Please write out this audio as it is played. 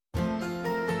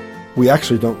we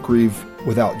actually don't grieve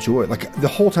without joy. Like, the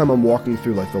whole time I'm walking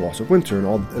through, like, the loss of Winter and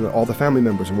all the family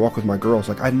members and walk with my girls,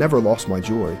 like, I never lost my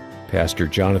joy. Pastor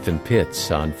Jonathan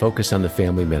Pitts on Focus on the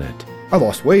Family Minute. I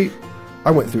lost weight.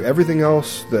 I went through everything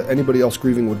else that anybody else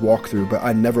grieving would walk through, but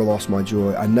I never lost my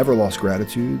joy. I never lost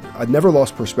gratitude. I never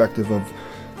lost perspective of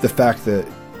the fact that,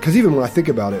 because even when I think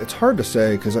about it, it's hard to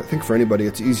say, because I think for anybody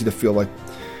it's easy to feel like,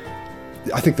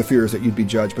 I think the fear is that you'd be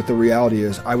judged, but the reality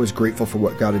is I was grateful for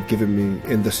what God had given me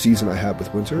in the season I had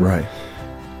with Winter. Right.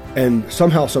 And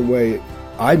somehow, some way,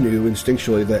 I knew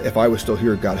instinctually that if I was still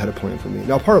here, God had a plan for me.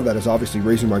 Now, part of that is obviously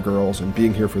raising my girls and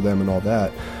being here for them and all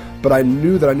that, but I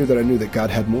knew that God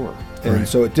had more. And right.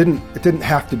 So it didn't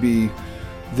have to be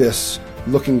this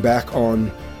looking back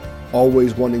on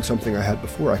always wanting something I had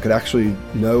before. I could actually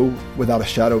know without a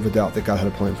shadow of a doubt that God had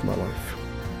a plan for my life.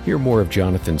 Hear more of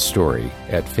Jonathan's story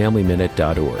at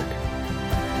FamilyMinute.org.